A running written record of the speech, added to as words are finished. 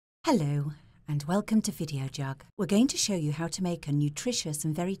Hello and welcome to Videojug. We're going to show you how to make a nutritious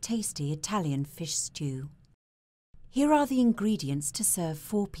and very tasty Italian fish stew. Here are the ingredients to serve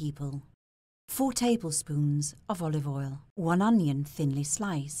 4 people. 4 tablespoons of olive oil, 1 onion thinly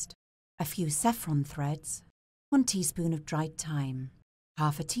sliced, a few saffron threads, 1 teaspoon of dried thyme,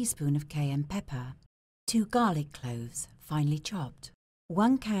 half a teaspoon of cayenne pepper, 2 garlic cloves finely chopped,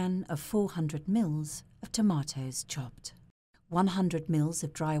 1 can of 400 ml of tomatoes chopped, 100 ml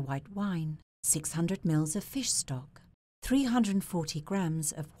of dry white wine, 600 ml of fish stock, 340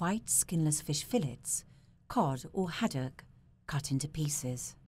 grams of white skinless fish fillets, cod or haddock, cut into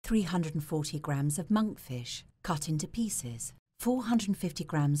pieces, 340 grams of monkfish, cut into pieces, 450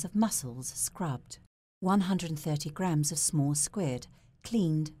 grams of mussels scrubbed, 130 grams of small squid,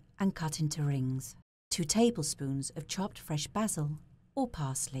 cleaned and cut into rings, 2 tablespoons of chopped fresh basil or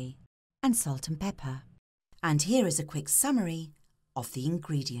parsley, and salt and pepper. And here is a quick summary of the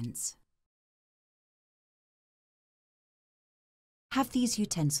ingredients. Have these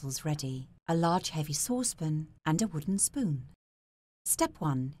utensils ready: a large heavy saucepan and a wooden spoon. Step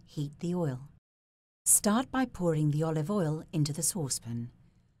 1. Heat the oil. Start by pouring the olive oil into the saucepan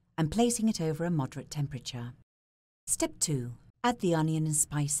and placing it over a moderate temperature. Step 2. Add the onion and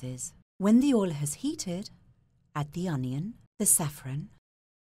spices. When the oil has heated, add the onion, the saffron,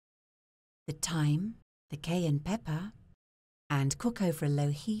 the thyme, the cayenne pepper, and cook over a low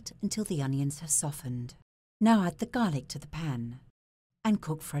heat until the onions have softened. Now add the garlic to the pan and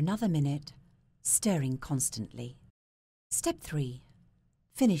cook for another minute, stirring constantly. Step 3.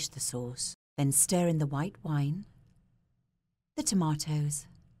 Finish the sauce, then stir in the white wine, the tomatoes,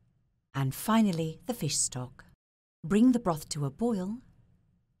 and finally the fish stock. Bring the broth to a boil,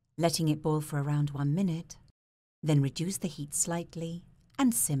 letting it boil for around 1 minute, then reduce the heat slightly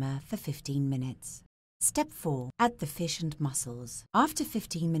and simmer for 15 minutes. Step 4. Add the fish and mussels. After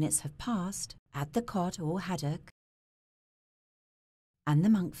 15 minutes have passed, add the cod or haddock and the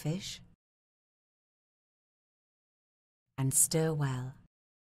monkfish and stir well.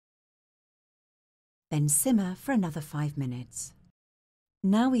 Then simmer for another 5 minutes.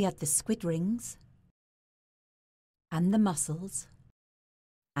 Now we add the squid rings and the mussels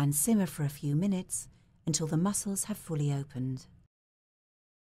and simmer for a few minutes until the mussels have fully opened.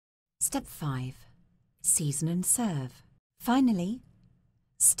 Step 5. Season and serve. Finally,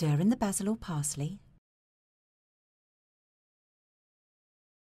 stir in the basil or parsley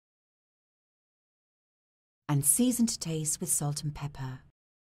and season to taste with salt and pepper.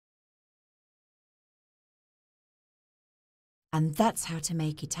 And that's how to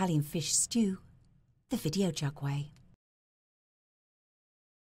make Italian fish stew the Videojug way.